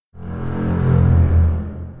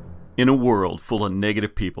in a world full of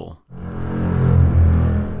negative people.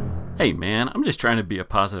 Hey man, I'm just trying to be a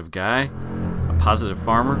positive guy, a positive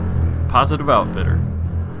farmer, a positive outfitter.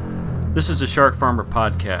 This is the Shark Farmer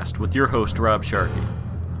Podcast with your host, Rob Sharkey.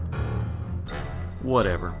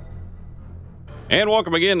 Whatever. And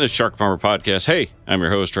welcome again to the Shark Farmer Podcast. Hey, I'm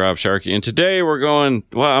your host, Rob Sharkey, and today we're going,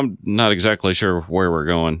 well, I'm not exactly sure where we're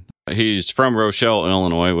going. He's from Rochelle,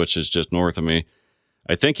 Illinois, which is just north of me.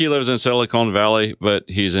 I think he lives in Silicon Valley, but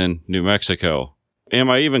he's in New Mexico. Am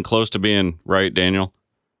I even close to being right, Daniel?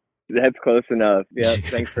 That's close enough. Yeah,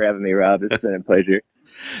 thanks for having me, Rob. It's been a pleasure.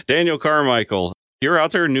 Daniel Carmichael, you're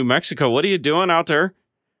out there in New Mexico. What are you doing out there?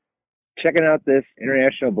 Checking out this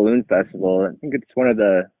International Balloon Festival. I think it's one of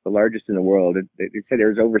the largest in the world. They said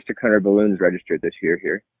there's over 600 balloons registered this year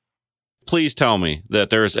here. Please tell me that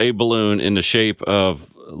there's a balloon in the shape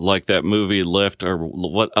of like that movie Lift or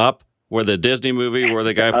what, Up, where the Disney movie where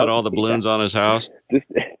the guy put all the balloons on his house.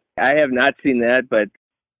 I have not seen that, but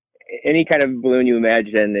any kind of balloon you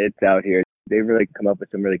imagine, it's out here. They've really come up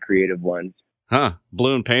with some really creative ones. Huh?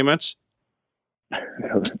 Balloon payments?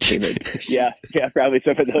 yeah, probably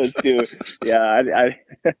some of those too. Yeah,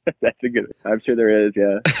 that's a good. I'm sure there is.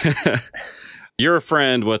 Yeah. You're a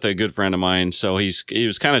friend with a good friend of mine, so he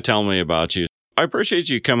was kind of telling me about you. I appreciate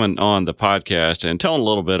you coming on the podcast and telling a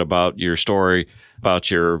little bit about your story, about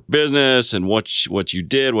your business and what you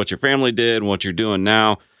did, what your family did, and what you're doing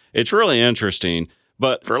now. It's really interesting.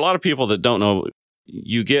 But for a lot of people that don't know,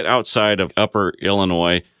 you get outside of Upper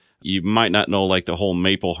Illinois, you might not know like the whole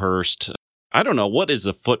Maplehurst. I don't know. What is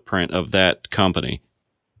the footprint of that company?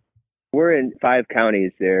 We're in 5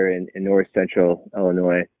 counties there in north central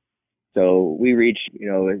Illinois. So we reach,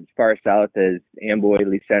 as far south as Amboy,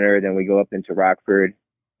 Lee Center, then we go up into Rockford,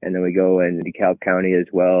 and then we go in DeKalb County as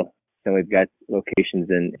well. Then we've got locations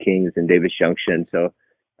in Kings and Davis Junction. So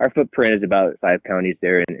our footprint is about 5 counties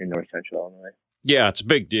there in north central Illinois. Yeah, it's a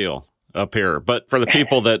big deal up here. But for the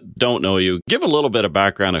people that don't know you, give a little bit of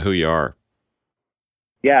background of who you are.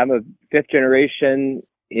 Yeah, I'm a 5th generation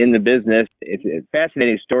in the business. It's a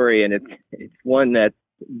fascinating story, and it's one that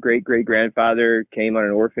great-great-grandfather came on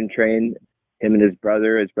an orphan train. Him and his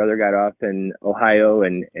brother got off in Ohio,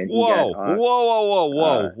 and he got off.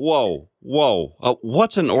 Whoa.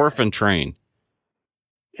 What's an orphan train?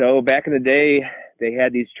 So back in the day, they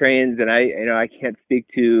had these trains, and I can't speak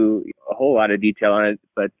to a whole lot of detail on it,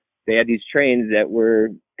 but they had these trains that were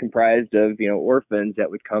comprised of, orphans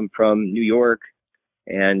that would come from New York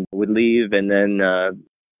and would leave, and then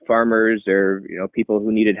farmers or, people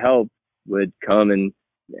who needed help would come, and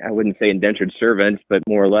I wouldn't say indentured servants, but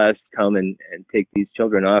more or less come and take these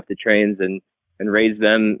children off the trains and raise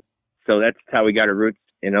them. So that's how we got our roots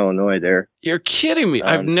in Illinois there. You're kidding me.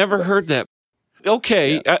 I've never heard that.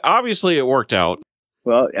 Okay. Yeah. Obviously it worked out.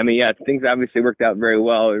 Well, things obviously worked out very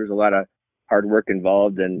well. There was a lot of hard work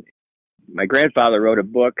involved, and my grandfather wrote a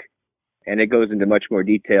book, and it goes into much more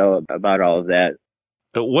detail about all of that.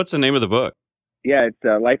 What's the name of the book? Yeah, it's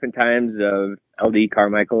Life and Times of L.D.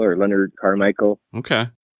 Carmichael or Leonard Carmichael. Okay.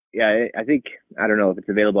 Yeah, I don't know if it's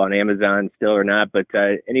available on Amazon still or not, but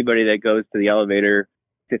anybody that goes to the elevator,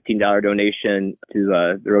 $15 donation to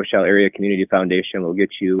the Rochelle Area Community Foundation will get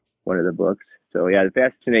you one of the books. So yeah, it's a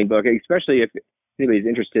fascinating book, especially if anybody's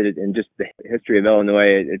interested in just the history of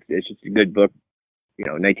Illinois. It's just a good book.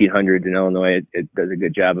 1900s in Illinois, it does a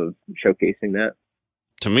good job of showcasing that.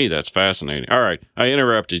 To me, that's fascinating. All right, I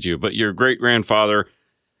interrupted you, but your great-grandfather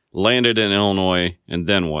landed in Illinois, and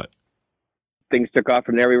then what? Things took off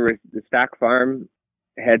from there. We were the stock farm,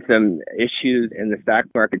 had some issues in the stock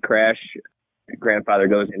market crash. Grandfather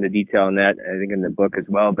goes into detail on that, I think, in the book as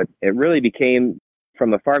well. But it really became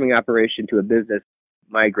from a farming operation to a business.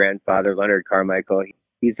 My grandfather, Leonard Carmichael,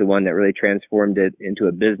 he's the one that really transformed it into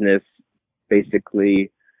a business.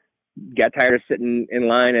 Basically, got tired of sitting in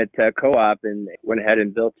line at co-op and went ahead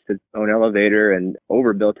and built his own elevator and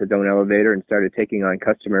overbuilt his own elevator and started taking on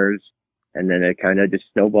customers. And then it kind of just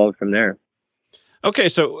snowballed from there. Okay,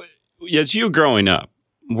 so as you growing up,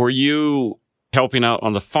 were you helping out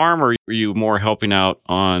on the farm, or were you more helping out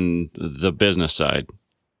on the business side?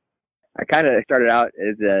 I kind of started out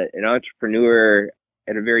as an entrepreneur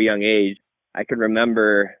at a very young age. I can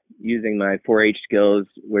remember using my 4-H skills,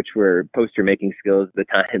 which were poster making skills at the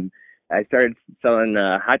time. I started selling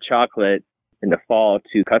hot chocolate in the fall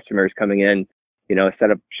to customers coming in,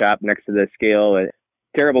 set up shop next to the scale.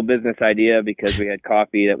 Terrible business idea because we had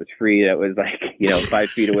coffee that was free that was 5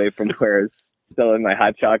 feet away from where I was selling my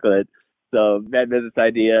hot chocolate. So bad business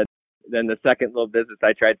idea. Then the second little business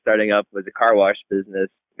I tried starting up was a car wash business.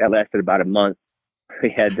 That lasted about a month. We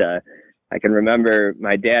had I can remember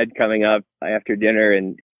my dad coming up after dinner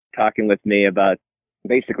and talking with me about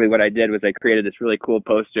basically what I did was I created this really cool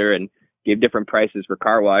poster and gave different prices for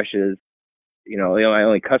car washes. My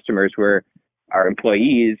only customers were our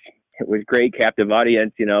employees. It was great, captive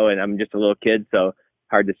audience, and I'm just a little kid, so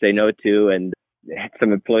hard to say no to. And I had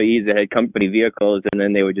some employees that had company vehicles, and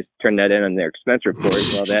then they would just turn that in on their expense report.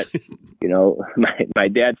 Well, that, my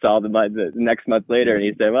dad saw the next month later, and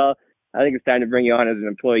he said, well, I think it's time to bring you on as an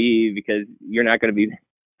employee because you're not going to be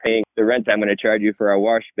paying the rent I'm going to charge you for our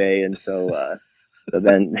wash bay. And so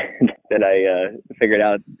then I figured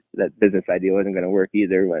out that business idea wasn't going to work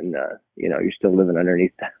either when, you're still living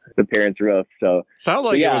underneath the parents' roof. So sounds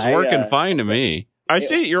like it was working fine to me. I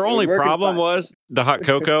see your only problem was the hot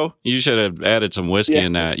cocoa. You should have added some whiskey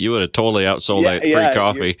in that. You would have totally outsold that free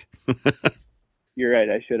coffee. You're right.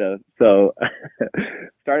 I should have. So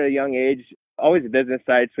started at a young age, always a business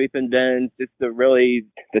side, sweeping bins, just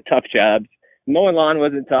the tough jobs. Mowing lawn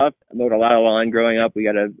wasn't tough. I mowed a lot of lawn growing up. We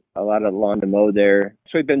got a lot of lawn to mow there.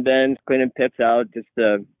 Sweeping bins, cleaning pits out, just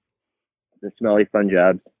the smelly, fun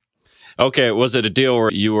jobs. Okay. Was it a deal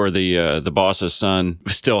where you were the boss's son,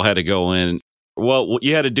 still had to go in? Well,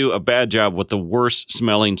 you had to do a bad job with the worst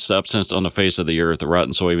smelling substance on the face of the earth, the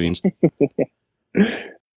rotten soybeans.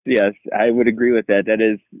 Yes, I would agree with that. That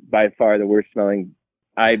is by far the worst smelling,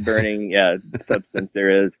 eye-burning substance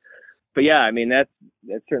there is. But yeah, I mean, that's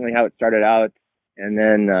certainly how it started out. And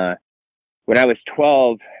then when I was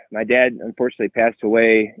 12, my dad unfortunately passed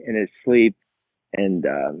away in his sleep. And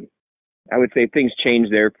I would say things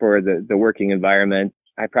changed there for the working environment.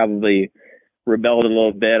 I probably rebelled a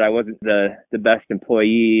little bit. I wasn't the best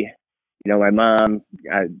employee. My mom,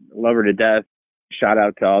 I love her to death. Shout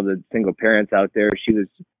out to all the single parents out there. She was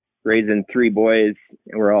raising 3 boys,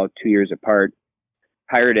 and we're all 2 years apart.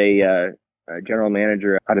 Hired a general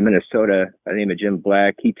manager out of Minnesota by the name of Jim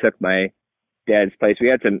Black. He took my dad's place. We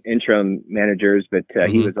had some interim managers, but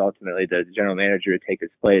he was ultimately the general manager to take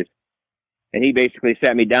his place. And he basically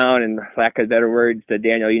sat me down and, lack of better words, said,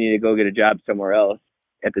 Daniel, you need to go get a job somewhere else.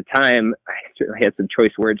 At the time, I certainly had some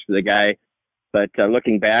choice words for the guy. But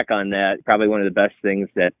looking back on that, probably one of the best things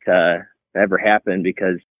that ever happened,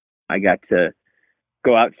 because I got to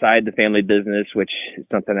go outside the family business, which is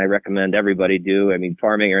something I recommend everybody do. I mean,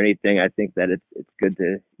 farming or anything, I think that it's good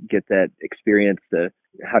to get that experience to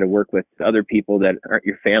how to work with other people that aren't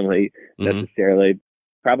your family necessarily.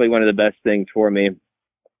 Probably one of the best things for me.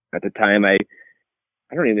 At the time, I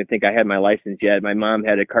don't even think I had my license yet. My mom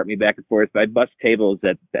had to cart me back and forth. But I bust tables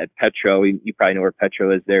at Petro. You probably know where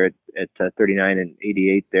Petro is there at 39 and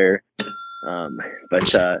 88 there.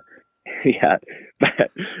 Yeah,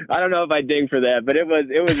 but I don't know if I ding for that, but it was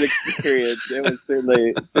an experience. It was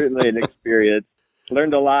certainly an experience.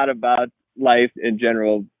 Learned a lot about life in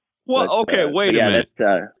general. Well, wait a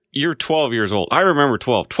minute. You're 12 years old. I remember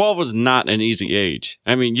 12. 12 was not an easy age.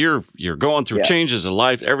 I mean, you're going through changes in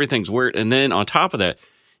life. Everything's weird. And then on top of that,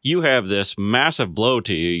 you have this massive blow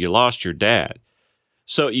to you. You lost your dad.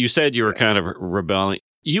 So you said you were kind of rebelling.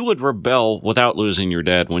 You would rebel without losing your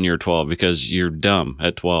dad when you're 12 because you're dumb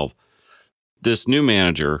at 12. This new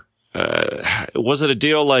manager, was it a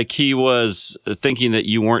deal like he was thinking that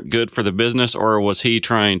you weren't good for the business, or was he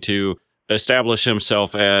trying to establish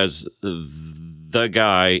himself as the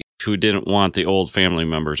guy who didn't want the old family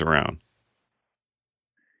members around?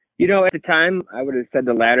 At the time, I would have said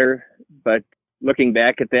the latter, but looking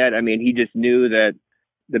back at that, I mean, he just knew that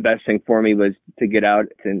the best thing for me was to get out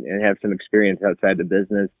and have some experience outside the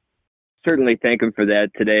business. Certainly thank him for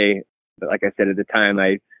that today. But like I said, at the time,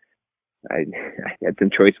 I had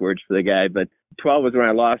some choice words for the guy, but 12 was when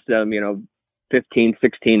I lost him. 15,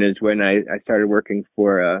 16 is when I started working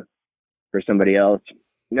for somebody else.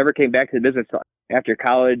 Never came back to the business after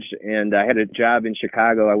college, and I had a job in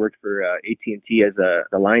Chicago. I worked for AT&T as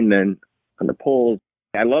a lineman on the poles.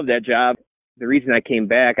 I loved that job. The reason I came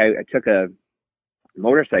back, I took a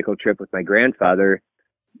motorcycle trip with my grandfather,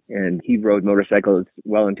 and he rode motorcycles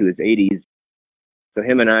well into his 80s. So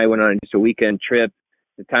him and I went on just a weekend trip.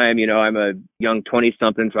 At the time, I'm a young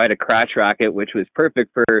 20-something, so I had a crotch rocket, which was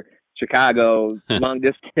perfect for Chicago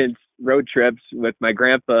long-distance road trips with my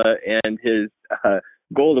grandpa, and his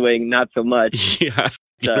Goldwing, not so much. Yeah,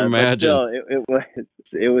 imagine. Still,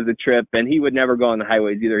 it was a trip, and he would never go on the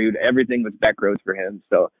highways either. Everything was back roads for him.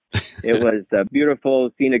 So it was a beautiful,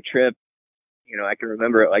 scenic trip. I can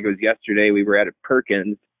remember it like it was yesterday. We were at a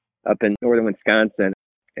Perkins up in northern Wisconsin,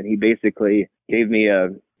 and he basically gave me a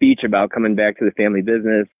speech about coming back to the family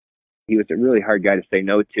business. He was a really hard guy to say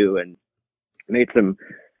no to, and made some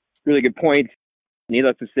really good points.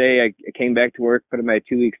 Needless to say, I came back to work, put in my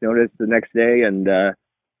 2 weeks notice the next day, and that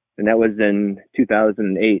was in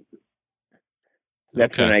 2008.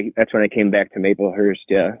 That's when I came back to Maplehurst.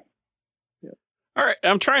 Yeah. All right,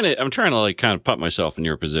 I'm trying to like kind of put myself in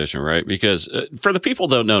your position, right? Because for the people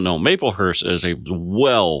that don't know, Maplehurst is a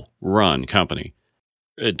well-run company.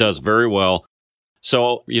 It does very well.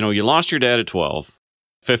 So, you lost your dad at 12,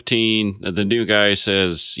 15. The new guy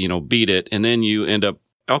says, beat it. And then you end up,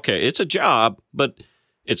 okay, it's a job, but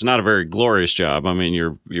it's not a very glorious job. I mean,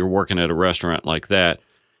 you're working at a restaurant like that.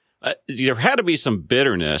 There had to be some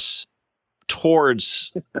bitterness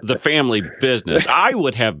towards the family business. I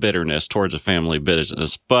would have bitterness towards a family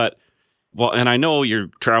business, but and I know you're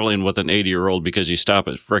traveling with an 80-year-old because you stop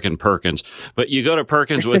at frickin' Perkins, but you go to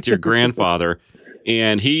Perkins with your grandfather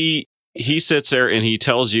and he sits there and he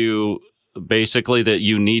tells you basically that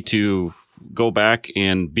you need to go back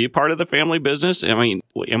and be a part of the family business. I mean,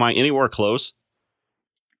 am I anywhere close?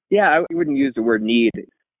 Yeah, I wouldn't use the word need.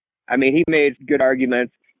 I mean, he made good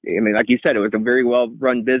arguments. I mean, like you said, it was a very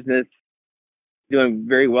well-run business, doing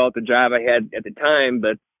very well at the job I had at the time,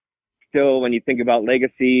 but still, when you think about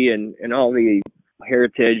legacy and all the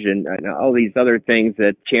heritage and all these other things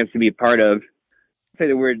that chance to be a part of, I'd say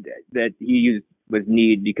the word that he used was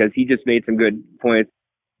need, because he just made some good points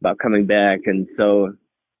about coming back. And so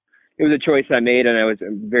it was a choice I made, and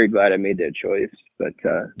I'm very glad I made that choice. But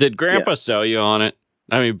did Grandpa sell you on it?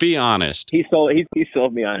 I mean, be honest. He sold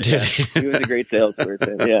me on it. Yeah. He was a great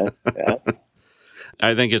salesperson. Yeah.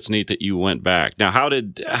 I think it's neat that you went back. Now, how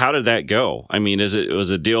did that go? I mean, was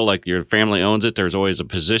a deal like your family owns it? There's always a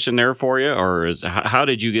position there for you, or how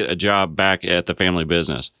did you get a job back at the family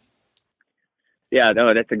business? Yeah,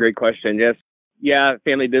 no, that's a great question. Yeah,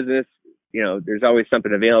 family business. There's always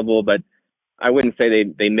something available, but I wouldn't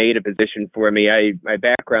say they made a position for me. My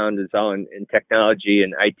background is all in technology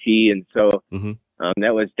and IT, and so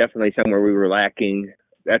that was definitely somewhere we were lacking.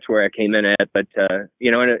 That's where I came in at. But,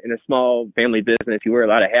 in a small family business, you wear a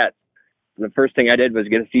lot of hats. The first thing I did was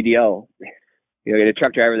get a CDL. Get a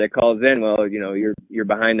truck driver that calls in. Well, you're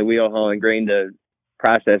behind the wheel hauling grain to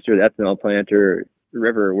processor, the ethanol plant, or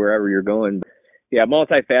river, or wherever you're going. Yeah,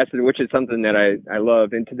 multifaceted, which is something that I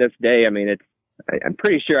love. And to this day, I mean, I'm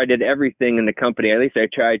pretty sure I did everything in the company. At least I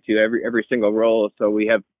tried to, every single role. So we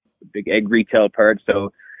have a big egg retail part.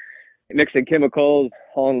 So mixing chemicals,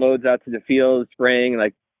 hauling loads out to the field, spraying,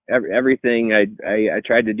 like everything. I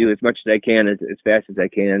tried to do as much as I can, as fast as I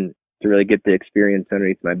can, to really get the experience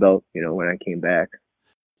underneath my belt, when I came back.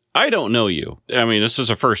 I don't know you. I mean, this is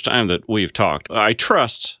the first time that we've talked. I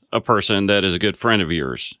trust a person that is a good friend of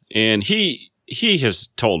yours, and he has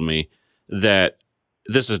told me that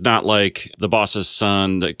this is not like the boss's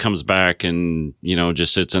son that comes back and,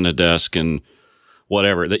 just sits in a desk and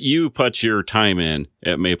whatever, that you put your time in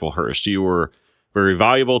at Maplehurst. You were very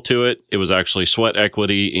valuable to it. It was actually sweat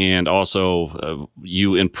equity, and also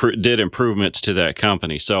you did improvements to that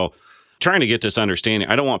company. So trying to get this understanding,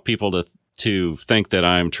 I don't want people to think that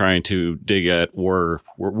I'm trying to dig at were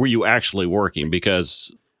you actually working,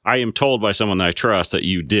 because I am told by someone that I trust that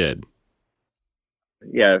you did.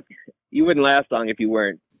 Yeah, you wouldn't last long if you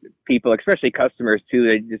weren't. People, especially customers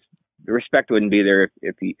too, the respect wouldn't be there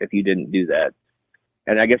if you didn't do that.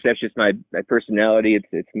 And I guess that's just my personality.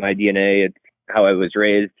 It's my DNA. It's how I was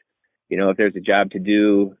raised. If there's a job to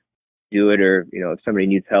do it, or if somebody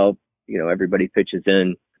needs help, everybody pitches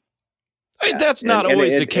in. That's not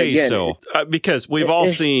always the case, though, because we've all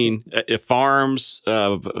seen farms,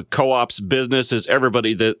 co-ops, businesses,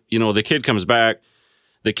 everybody that, the kid comes back,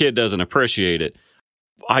 the kid doesn't appreciate it.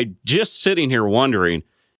 I just sitting here wondering,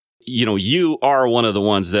 you are one of the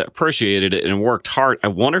ones that appreciated it and worked hard. I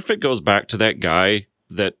wonder if it goes back to that guy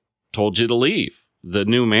that told you to leave, the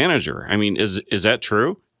new manager. I mean, is that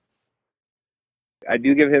true? I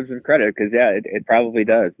do give him some credit, because it probably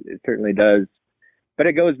does. It certainly does. But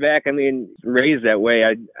it goes back. I mean, raised that way.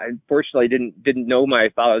 I unfortunately didn't know my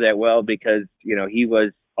father that well, because he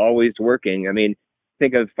was always working. I mean,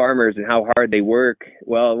 think of farmers and how hard they work.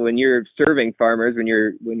 Well, when you're serving farmers, when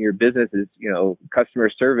your business is customer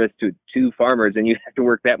service to farmers, and you have to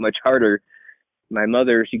work that much harder. My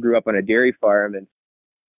mother, she grew up on a dairy farm, and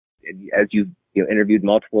as you interviewed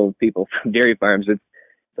multiple people from dairy farms, it's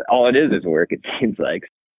all it is work. It seems like.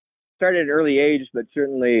 Started at an early age, but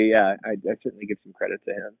certainly, I certainly give some credit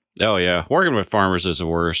to him. Oh yeah, working with farmers is the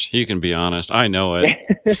worst. You can be honest. I know it.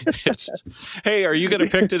 Hey, are you going to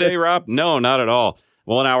pick today, Rob? No, not at all.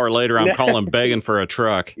 1 hour later, I'm calling begging for a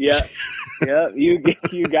truck. Yeah, you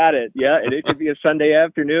got it. Yeah, and it could be a Sunday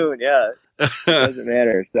afternoon. Yeah, it doesn't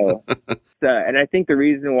matter. So, and I think the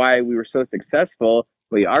reason why we are so successful,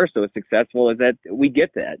 is that we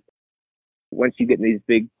get that. Once you get in these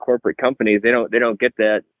big corporate companies, they don't get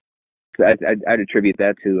that. I'd attribute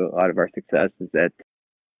that to a lot of our success, is that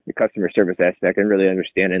the customer service aspect, and really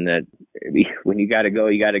understanding that when you got to go,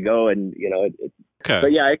 and Okay.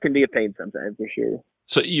 But yeah, it can be a pain sometimes for sure.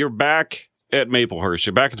 So you're back at Maplehurst.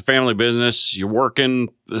 You're back at the family business. You're working.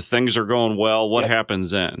 Things are going well. What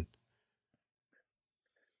happens then?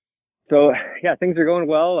 So yeah, things are going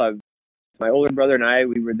well. My older brother and I,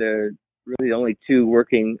 we were really the only two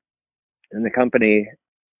working in the company.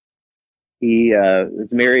 He was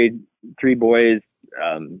married, 3 boys,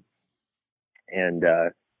 and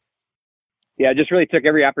yeah, just really took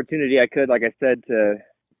every opportunity I could, like I said, to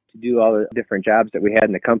do all the different jobs that we had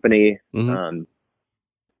in the company. Mm-hmm.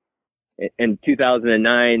 In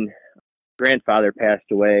 2009, grandfather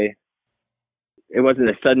passed away. It wasn't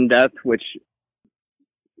a sudden death, which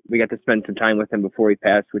we got to spend some time with him before he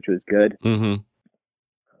passed, which was good. Mm-hmm.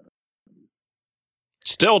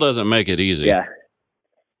 Still doesn't make it easy. Yeah.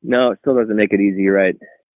 No, it still doesn't make it easy, right?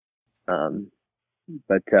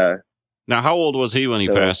 But now, how old was he when he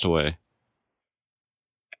passed away?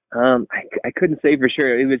 I couldn't say for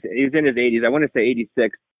sure. He was in his 80s. I want to say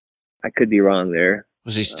 86. I could be wrong there.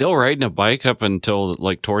 Was he still riding a bike up until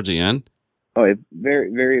like towards the end? Oh,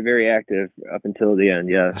 very, very, very active up until the end.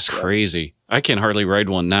 Yeah, that's crazy. I can hardly ride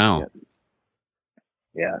one now.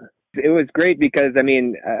 Yeah. It was great because I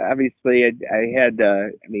mean, obviously, I had. I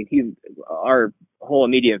mean, our whole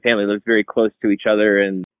immediate family lives very close to each other,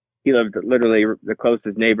 and he lived literally the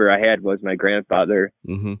closest neighbor I had was my grandfather.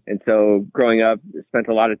 Mm-hmm. And so, growing up, spent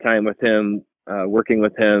a lot of time with him, working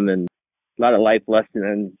with him, and a lot of life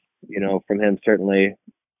lessons, from him certainly.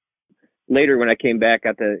 Later, when I came back,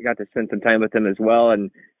 got to spend some time with him as well, and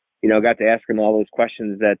got to ask him all those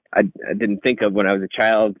questions that I didn't think of when I was a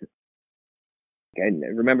child. I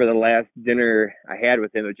remember the last dinner I had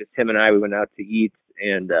with him. It was just him and I. We went out to eat,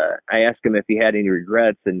 and I asked him if he had any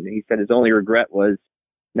regrets, and he said his only regret was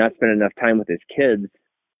not spending enough time with his kids.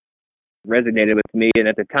 Resonated with me, and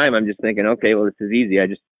at the time, I'm just thinking, okay, well, this is easy. I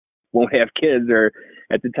just won't have kids. Or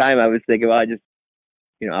at the time, I was thinking, well,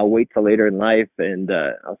 I'll wait till later in life, and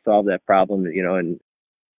I'll solve that problem. And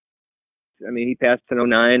I mean, he passed in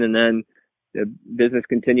 2009, and then the business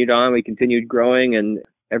continued on. We continued growing, and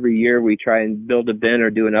every year we try and build a bin or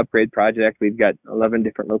do an upgrade project. We've got 11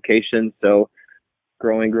 different locations, so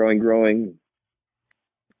growing.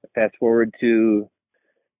 Fast forward to,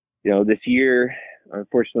 this year,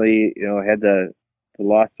 unfortunately, I had the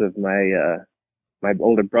loss of my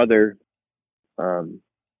older brother, and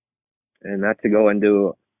not to go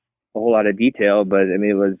into a whole lot of detail, but I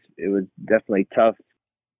mean, it was definitely tough.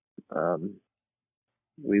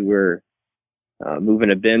 We were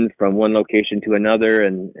moving a bin from one location to another,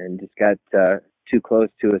 and just got too close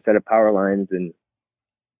to a set of power lines, and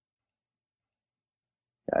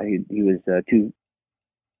he was too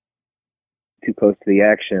close to the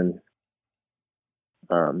action.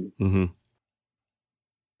 Mm-hmm.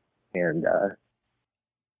 And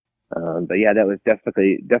but yeah, that was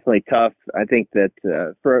definitely tough. I think that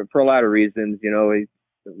for a lot of reasons, he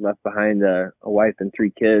left behind a wife and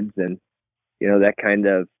 3 kids, and that kind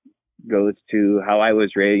of goes to how I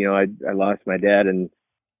was raised. I lost my dad, and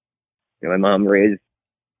my mom raised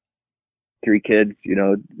 3 kids,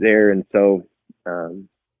 there, and so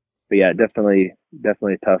but yeah, definitely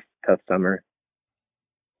a tough summer.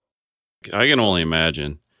 I can only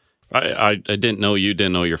imagine. I didn't know you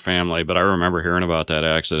didn't know your family, but I remember hearing about that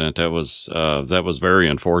accident. That was very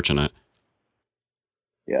unfortunate.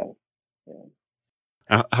 Yeah.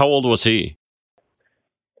 How old was he?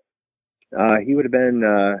 He would have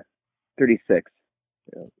been 36.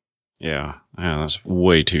 Yeah, that's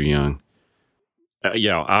way too young.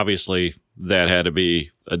 Obviously that had to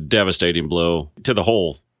be a devastating blow to the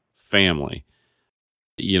whole family.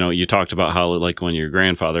 You talked about how, like, when your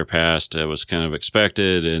grandfather passed, it was kind of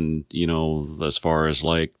expected, and, as far as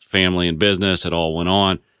like family and business, it all went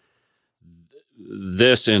on.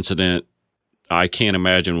 This incident, I can't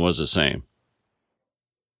imagine was the same.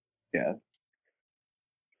 Yeah.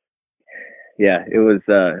 Yeah, it was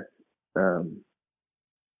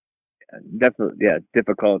definitely,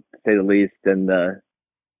 difficult to say the least, and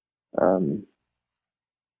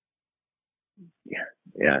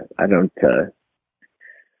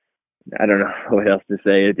I don't know what else to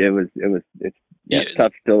say. It's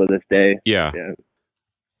tough still to this day. Yeah.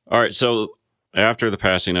 All right. So after the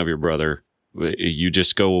passing of your brother, you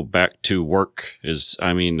just go back to work.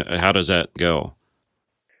 How does that go?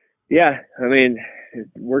 Yeah. I mean,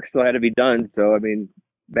 work still had to be done. So, I mean,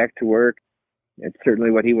 back to work. It's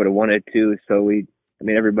certainly what he would have wanted to. So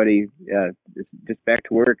everybody, just back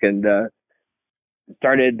to work, and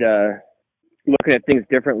started looking at things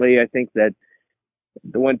differently. I think that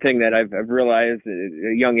the one thing that I've realized at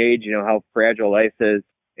a young age, how fragile life is,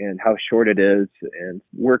 and how short it is, and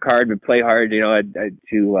work hard but play hard,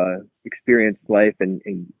 to experience life and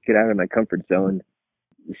get out of my comfort zone.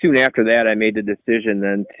 Soon after that, I made the decision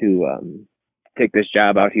then to take this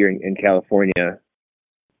job out here in California.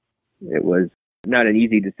 It was not an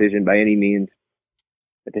easy decision by any means.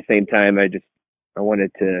 At the same time, I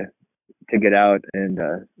wanted to get out and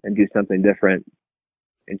do something different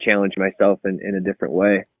and challenge myself in a different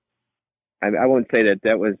way. I won't say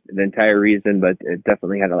that was the entire reason, but it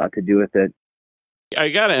definitely had a lot to do with it. I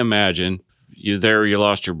got to imagine you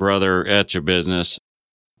lost your brother at your business.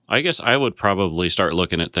 I guess I would probably start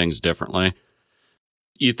looking at things differently.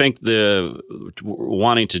 You think the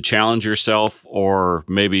wanting to challenge yourself or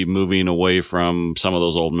maybe moving away from some of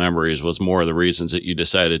those old memories was more of the reasons that you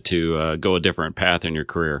decided to go a different path in your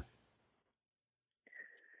career?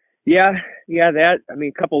 Yeah, that,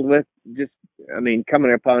 coupled with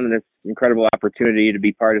coming upon this incredible opportunity to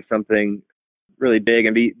be part of something really big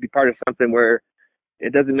and be part of something where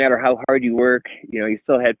it doesn't matter how hard you work, you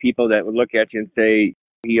still had people that would look at you and say,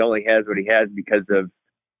 he only has what he has because of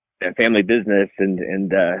that family business.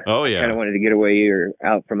 And oh yeah, I kind of wanted to get away or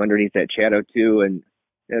out from underneath that shadow too. And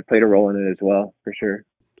that played a role in it as well, for sure.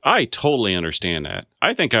 I totally understand that.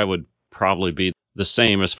 I think I would probably be the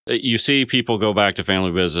same. As you see people go back to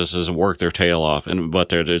family businesses and work their tail off, but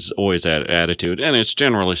there's always that attitude, and it's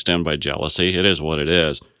generally stemmed by jealousy. It is what it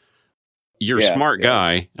is. You're a smart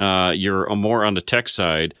guy. You're more on the tech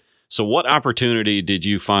side. So what opportunity did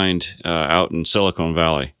you find out in Silicon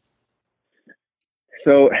Valley?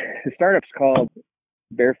 So the startup's called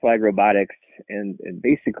Bear Flag Robotics, and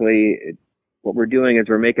basically what we're doing is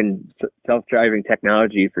we're making self-driving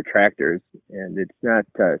technology for tractors, and it's not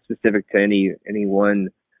specific to any one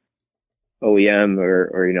OEM or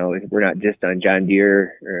we're not just on John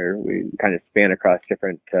Deere, or we kind of span across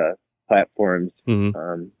different platforms.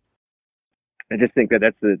 Mm-hmm. I just think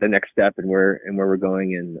that's the next step and where we're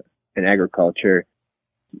going in agriculture.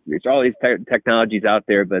 There's all these technologies out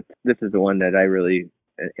there, but this is the one that I really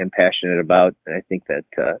am passionate about, and I think that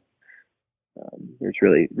there's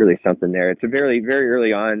really something there. It's a very, very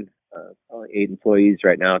early on, only 8 employees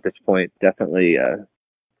right now at this point. Definitely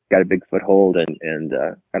got a big foothold and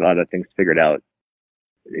got a lot of things figured out.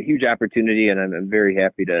 A huge opportunity, and I'm very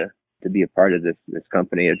happy to be a part of this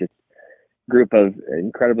company. It's just a group of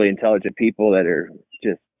incredibly intelligent people that are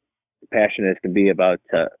just passionate as can be about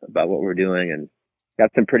what we're doing, and got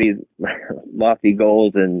some pretty lofty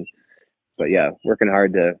goals. But yeah, working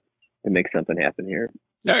hard to make something happen here.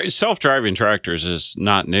 Now, self-driving tractors is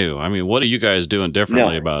not new. What are you guys doing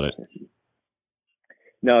differently about it?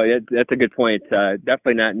 No, that's a good point.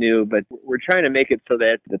 Definitely not new, but we're trying to make it so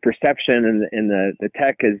that the perception and the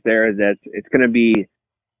tech is there, that it's going to be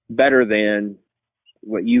better than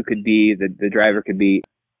what you could be, the driver could be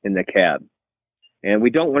in the cab. And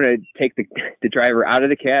we don't want to take the driver out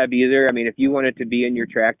of the cab either. If you wanted to be in your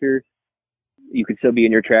tractor, you could still be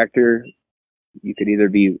in your tractor. You could either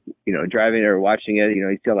be, driving or watching it.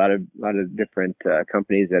 You see a lot of different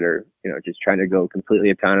companies that are, just trying to go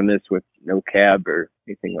completely autonomous with no cab or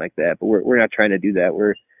anything like that. But we're not trying to do that.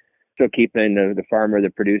 We're still keeping the farmer, the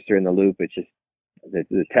producer in the loop. It's just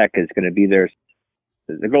the tech is going to be there.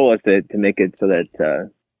 The goal is to make it so that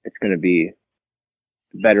it's going to be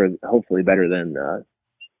better, hopefully better than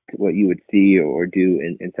what you would see or do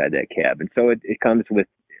inside that cab. And so it comes with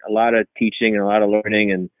a lot of teaching and a lot of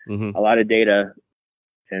learning and mm-hmm. a lot of data.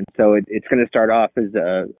 And so it's going to start off as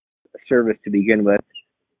a service to begin with,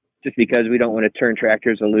 just because we don't want to turn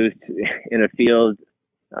tractors loose in a field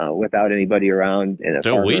without anybody around in a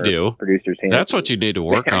farmer, we do. Producer's hands. That's what you need to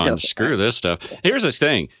work on. Screw this stuff. Here's the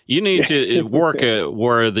thing. You need to work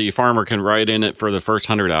where the farmer can ride in it for the first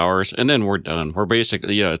 100 hours, and then we're done. We're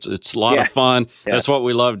basically, it's a lot of fun. Yeah. That's what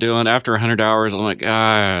we love doing. After 100 hours, I'm like,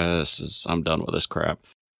 I'm done with this crap.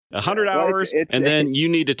 100 hours, and then you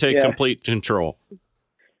need to take complete control.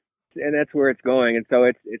 And that's where it's going. And so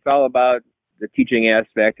it's all about the teaching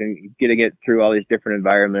aspect and getting it through all these different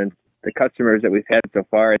environments. The customers that we've had so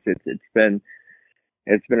far, it's been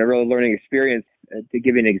a real learning experience. To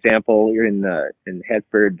give you an example, you're in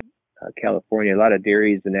Hartford, California, a lot of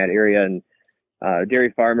dairies in that area, and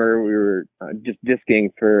dairy farmer, we were just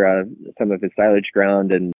disking for some of his silage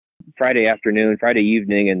ground, and Friday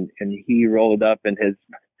evening, and he rolled up in his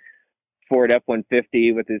Ford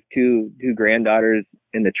F-150 with his two granddaughters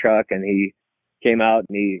in the truck, and he came out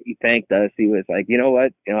and he thanked us. He was like, you know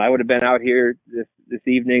what, I would have been out here this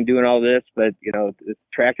evening doing all this, but the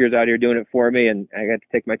tractor's out here doing it for me, and I got to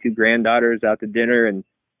take my two granddaughters out to dinner. And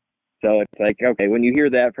so it's like, okay, when you hear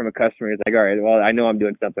that from a customer, it's like, all right, well, I know I'm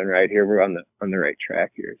doing something right here. We're on the right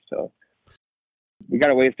track here. So we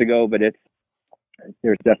got a ways to go, but it's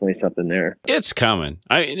there's definitely something there. It's coming.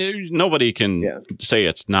 Nobody can say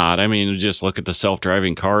it's not. I mean, just look at the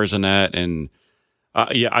self-driving cars and that. And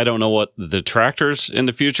I don't know what the tractors in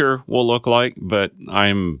the future will look like, but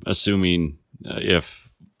I'm assuming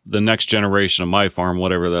if the next generation of my farm,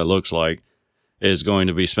 whatever that looks like, is going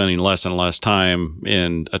to be spending less and less time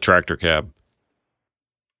in a tractor cab.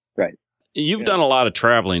 Right. You've done a lot of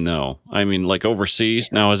traveling, though. I mean, like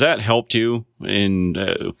overseas. Now, has that helped you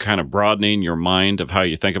in kind of broadening your mind of how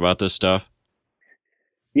you think about this stuff?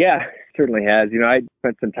 Yeah, certainly has. I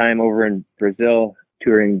spent some time over in Brazil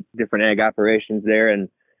touring different ag operations there, and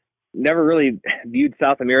never really viewed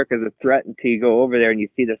South America as a threat until you go over there and you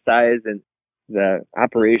see the size and the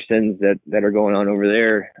operations that are going on over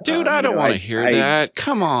there. Dude, I don't want to hear that.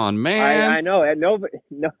 Come on, man. I know, and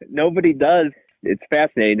nobody does. It's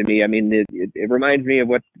fascinating to me. I mean, it reminds me of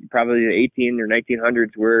what probably the 18 or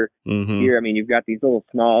 1900s were here. I mean, you've got these little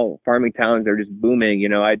small farming towns that are just booming.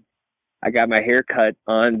 I got my hair cut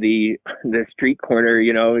on the street corner,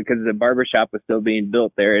 because the barbershop was still being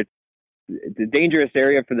built there. It's a dangerous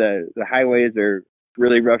area for the highways are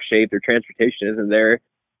really rough shape. Their transportation isn't there.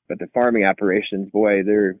 But the farming operations, boy,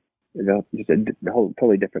 they're just a whole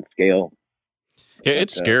totally different scale. Yeah,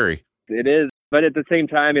 it's scary. It is. But at the same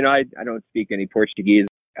time, I don't speak any Portuguese.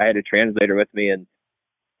 I had a translator with me. And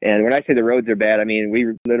when I say the roads are bad, I mean, we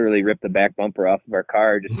literally ripped the back bumper off of our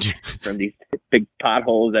car just from these big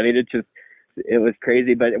potholes. I mean, it was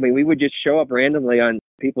crazy. But I mean, we would just show up randomly on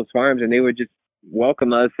people's farms and they would just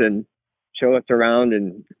welcome us and show us around.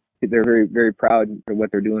 And they're very, very proud of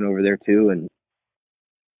what they're doing over there too. And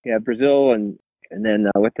yeah, Brazil. And then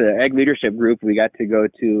with the Ag Leadership Group, we got to go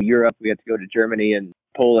to Europe. We got to go to Germany and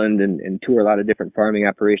Poland and tour a lot of different farming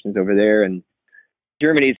operations over there. And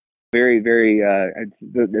Germany's very, very,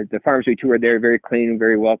 the farms we toured there, very clean,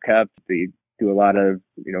 very well kept. They do a lot of,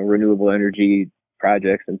 renewable energy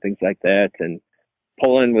projects and things like that. And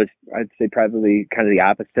Poland was, I'd say, probably kind of the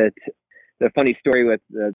opposite. The funny story with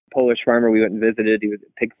the Polish farmer we went and visited, he was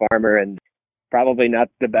a pig farmer and probably not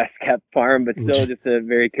the best kept farm, but still just a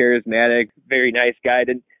very charismatic, very nice guy.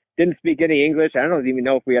 Didn't speak any English. I don't even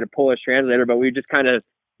know if we had a Polish translator, but we just kind of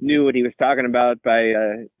knew what he was talking about by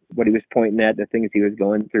what he was pointing at, the things he was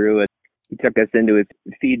going through. And he took us into his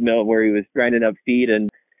feed mill where he was grinding up feed, and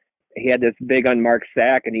he had this big unmarked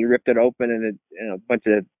sack, and he ripped it open, and a bunch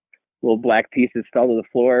of little black pieces fell to the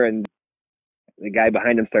floor, and the guy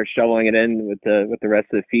behind him starts shoveling it in with the rest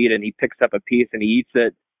of the feed, and he picks up a piece and he eats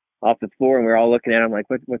it off the floor, and we're all looking at him like,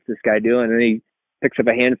 what's this guy doing? And then he picks up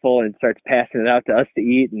a handful and starts passing it out to us to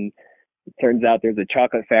eat. And it turns out there's a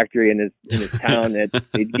chocolate factory in his town that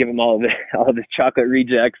they'd give him all of his chocolate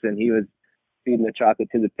rejects, and he was feeding the chocolate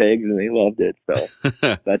to the pigs, and they loved it.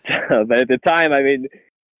 So, but at the time, I mean,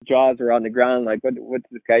 jaws were on the ground, like, what's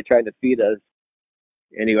this guy trying to feed us?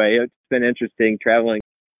 Anyway, it's been interesting traveling,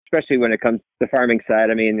 especially when it comes to the farming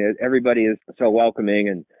side. I mean, everybody is so welcoming,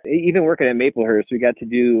 and even working at Maplehurst, we got to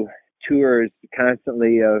do tours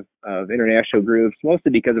constantly of international groups,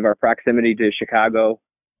 mostly because of our proximity to Chicago.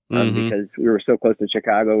 Because we were so close to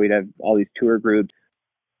Chicago, we'd have all these tour groups.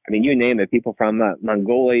 I mean, you name it, people from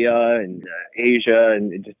Mongolia and Asia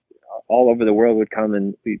and just all over the world would come,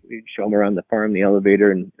 and we'd show them around the farm, the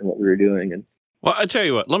elevator, and what we were doing. And well, I tell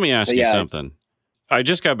you what, let me ask you something. I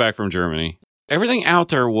just got back from Germany. Everything out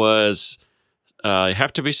there was you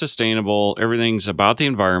have to be sustainable. Everything's about the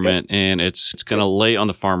environment, and it's going to lay on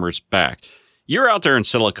the farmer's back. You're out there in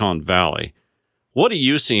Silicon Valley. What are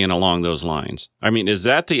you seeing along those lines? I mean, is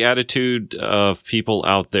that the attitude of people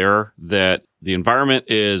out there, that the environment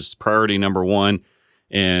is priority number one,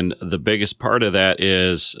 and the biggest part of that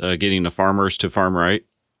is getting the farmers to farm right?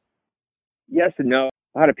 Yes and no.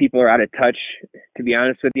 A lot of people are out of touch, to be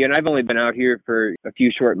honest with you. And I've only been out here for a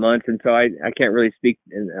few short months, and so I can't really speak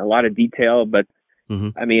in a lot of detail. But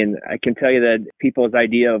I mean, I can tell you that people's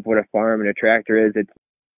idea of what a farm and a tractor is,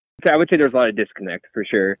 I would say there's a lot of disconnect for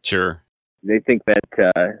sure. Sure. They think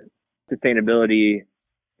that sustainability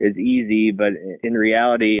is easy, but in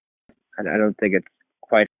reality, I don't think it's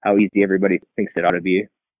quite how easy everybody thinks it ought to be.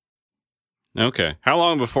 Okay. How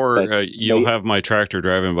long before you'll have my tractor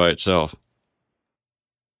driving by itself?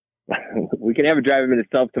 We can have it driving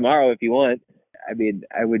itself tomorrow if you want. I mean,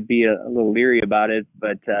 I would be a little leery about it,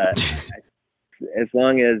 but as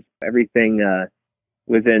long as everything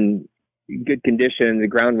was in good condition, the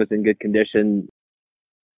ground was in good condition.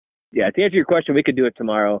 Yeah, to answer your question, we could do it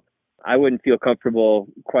tomorrow. I wouldn't feel comfortable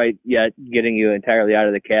quite yet getting you entirely out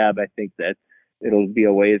of the cab. I think that it'll be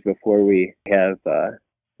a ways before we have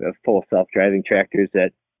full self-driving tractors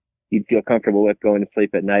that you'd feel comfortable with going to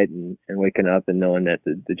sleep at night and waking up and knowing that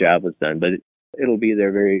the job was done. But it'll be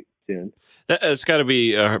there very soon. That's got to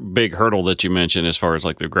be a big hurdle that you mentioned as far as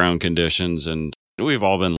like the ground conditions. And we've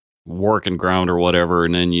all been working ground or whatever,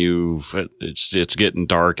 and then it's getting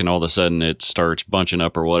dark and all of a sudden it starts bunching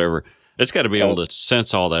up or whatever. It's got to be able to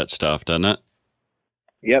sense all that stuff, doesn't it?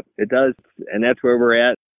 Yep, it does. And that's where we're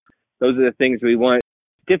at. Those are the things we want.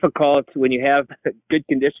 Difficult when you have good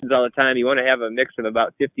conditions all the time. You want to have a mix of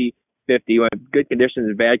about 50-50. You want good conditions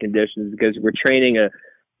and bad conditions because we're training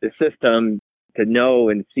the system to know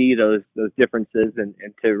and see those differences and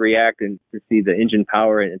to react and to see the engine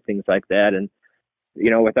power and things like that. And,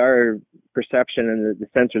 with our perception and the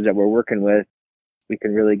sensors that we're working with, we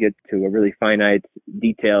can really get to a really finite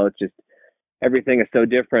detail. It's just everything is so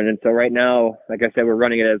different. And so right now, like I said, we're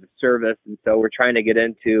running it as a service. And so we're trying to get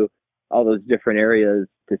into all those different areas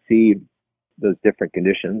to see those different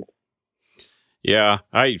conditions. Yeah,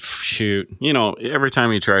 every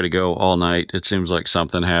time you try to go all night, it seems like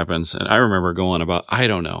something happens. And I remember going about,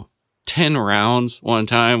 10 rounds one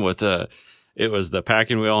time with it was the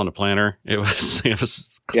packing wheel and the planter. It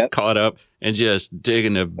was caught up and just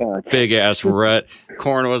digging a big ass rut.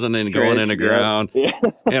 Corn wasn't going in the ground. Yeah.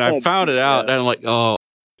 And I found it out and I'm like,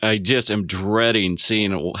 I just am dreading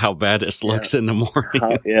seeing how bad this looks in the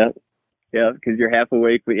morning. Yeah, because you're half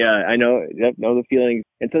awake. But yeah, I know the feeling.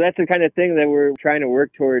 And so that's the kind of thing that we're trying to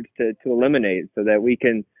work towards to eliminate so that we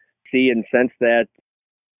can see and sense that.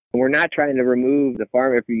 We're not trying to remove the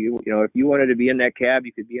farm. If you wanted to be in that cab,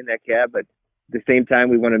 you could be in that cab. But at the same time,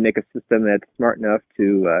 we want to make a system that's smart enough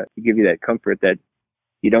to give you that comfort that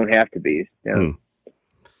you don't have to be. Yeah.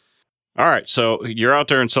 All right. So you're out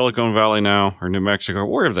there in Silicon Valley now, or New Mexico,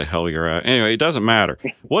 wherever the hell you're at. Anyway, it doesn't matter.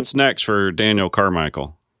 What's next for Daniel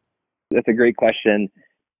Carmichael? That's a great question.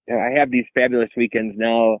 I have these fabulous weekends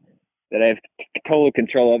now that I have total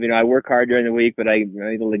control of. I work hard during the week, but I'm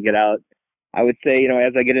able to get out. I would say,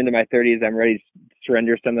 as I get into my 30s, I'm ready to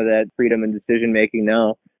surrender some of that freedom and decision making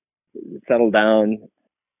now, settle down.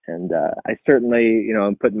 And I certainly,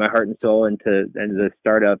 I'm putting my heart and soul into the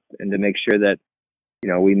startup and to make sure that,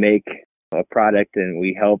 we make a product and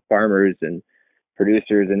we help farmers and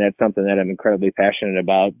producers. And that's something that I'm incredibly passionate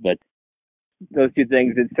about. But those two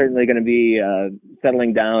things, it's certainly going to be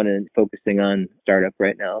settling down and focusing on startup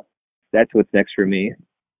right now. That's what's next for me.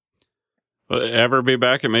 Will it ever be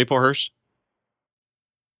back at Maplehurst?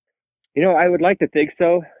 I would like to think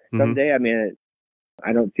so someday. Mm-hmm. I mean,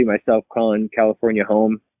 I don't see myself calling California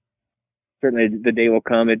home. Certainly the day will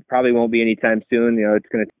come. It probably won't be anytime soon. It's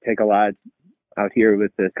going to take a lot out here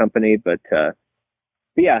with the company. But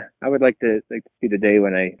yeah, I would like to see the day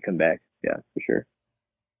when I come back. Yeah, for sure.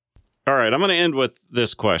 All right, I'm going to end with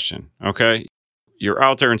this question, okay? You're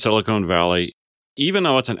out there in Silicon Valley. Even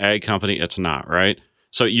though it's an ag company, it's not, right?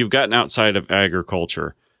 So you've gotten outside of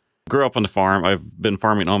agriculture. Grew up on the farm. I've been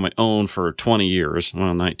farming on my own for 20 years,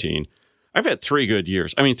 19. I've had 3 good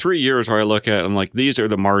years. 3 years where I look at it, I'm like, these are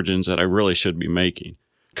the margins that I really should be making.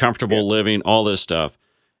 Comfortable living, all this stuff.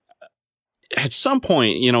 At some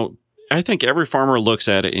point, I think every farmer looks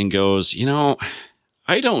at it and goes,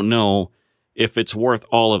 I don't know if it's worth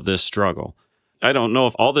all of this struggle. I don't know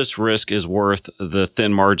if all this risk is worth the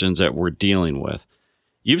thin margins that we're dealing with.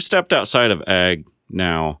 You've stepped outside of ag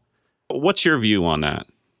now. What's your view on that?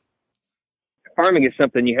 Farming is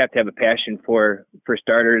something you have to have a passion for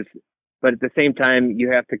starters, but at the same time,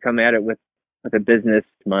 you have to come at it with a business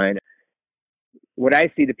mind. What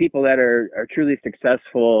I see, the people that are truly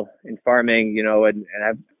successful in farming, and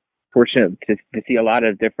I'm fortunate to see a lot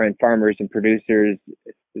of different farmers and producers.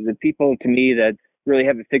 The people, to me, that really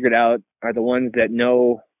have it figured out are the ones that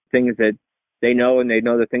know things that they know, and they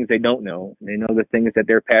know the things they don't know. They know the things that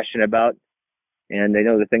they're passionate about, and they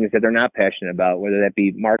know the things that they're not passionate about, whether that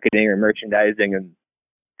be marketing or merchandising.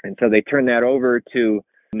 And so they turn that over to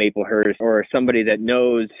Maplehurst or somebody that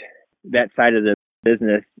knows that side of the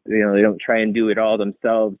business. They don't try and do it all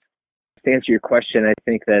themselves. To answer your question, I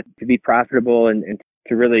think that to be profitable and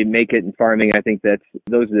to really make it in farming, I think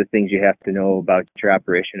those are the things you have to know about your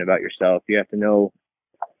operation, about yourself. You have to know,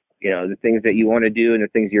 the things that you want to do and the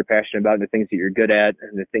things you're passionate about and the things that you're good at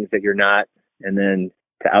and the things that you're not, and then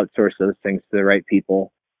to outsource those things to the right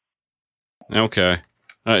people. Okay.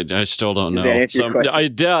 I still don't know.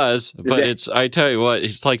 It does, but I tell you what,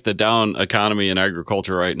 it's like the down economy in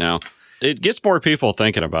agriculture right now. It gets more people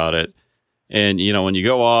thinking about it. And, when you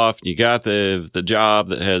go off, you got the job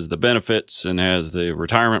that has the benefits and has the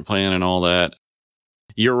retirement plan and all that.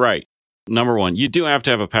 You're right. Number one, you do have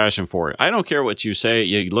to have a passion for it. I don't care what you say.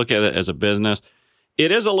 You look at it as a business.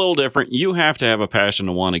 It is a little different. You have to have a passion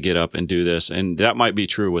to want to get up and do this. And that might be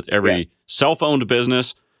true with every self-owned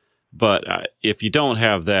business. But if you don't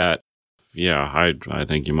have that, I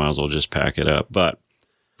think you might as well just pack it up. But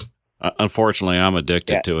Unfortunately, I'm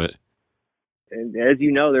addicted to it. And as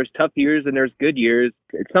you know, there's tough years and there's good years.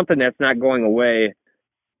 It's something that's not going away.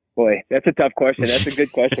 Boy, that's a tough question. That's a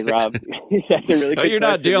good question, Rob. That's a really good You're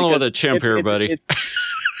not dealing with a chimp here, buddy.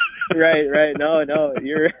 Right. No,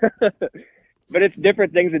 you're. But it's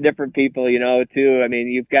different things to different people, too. I mean,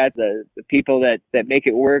 you've got the people that make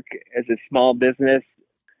it work as a small business.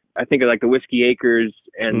 I think of like the Whiskey Acres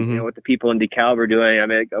and what the people in DeKalb are doing. I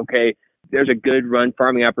mean, okay, there's a good run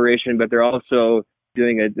farming operation, but they're also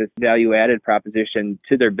doing this value added proposition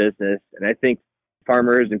to their business. And I think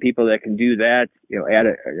farmers and people that can do that, add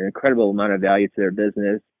an incredible amount of value to their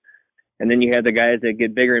business. And then you have the guys that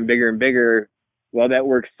get bigger and bigger and bigger. Well, that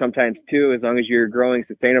works sometimes too, as long as you're growing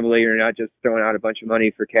sustainably. You're not just throwing out a bunch of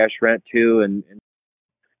money for cash rent too. And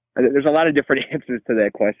there's a lot of different answers to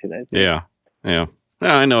that question, I think. Yeah.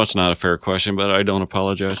 I know it's not a fair question, but I don't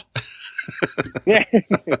apologize. Yeah,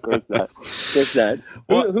 of course not.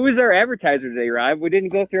 Who is our advertiser today, Rob? We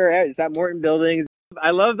didn't go through our ad. Is that Morton Buildings?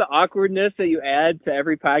 I love the awkwardness that you add to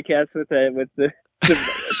every podcast with the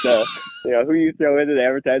who you throw into the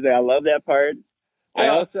advertising. I love that part.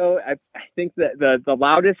 I think that the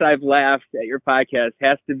loudest I've laughed at your podcast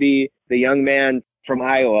has to be the young man from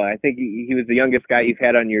Iowa. I think he was the youngest guy you've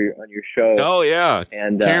had on your show. Oh yeah,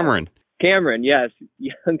 and Cameron, yes,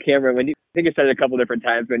 young Cameron. I think you said it a couple different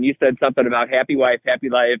times when you said something about happy wife, happy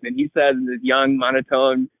life, and he said in this young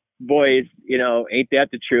monotone voice, ain't that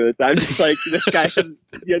the truth? I'm just like, this guy has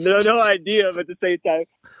no idea, but at the same time,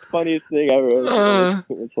 funniest thing ever.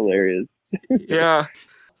 It's hilarious. Yeah.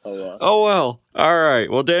 Oh, well. All right.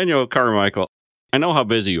 Well, Daniel Carmichael, I know how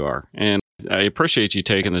busy you are, and I appreciate you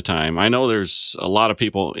taking the time. I know there's a lot of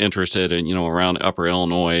people interested in, around Upper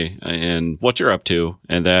Illinois and what you're up to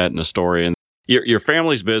and the story. And your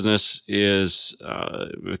family's business is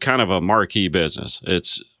kind of a marquee business.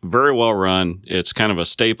 It's very well run. It's kind of a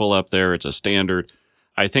staple up there. It's a standard.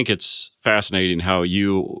 I think it's fascinating how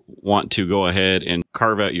you want to go ahead and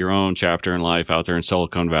carve out your own chapter in life out there in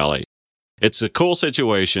Silicon Valley. It's a cool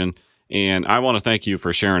situation, and I want to thank you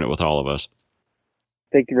for sharing it with all of us.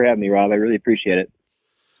 Thank you for having me, Rob. I really appreciate it.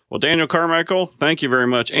 Well, Daniel Carmichael, thank you very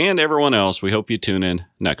much. And everyone else, we hope you tune in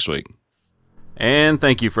next week. And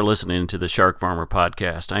thank you for listening to the Shark Farmer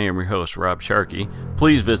Podcast. I am your host, Rob Sharkey.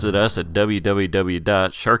 Please visit us at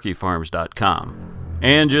www.sharkyfarms.com.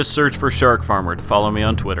 And just search for Shark Farmer to follow me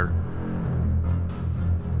on Twitter.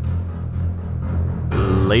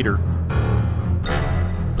 Later.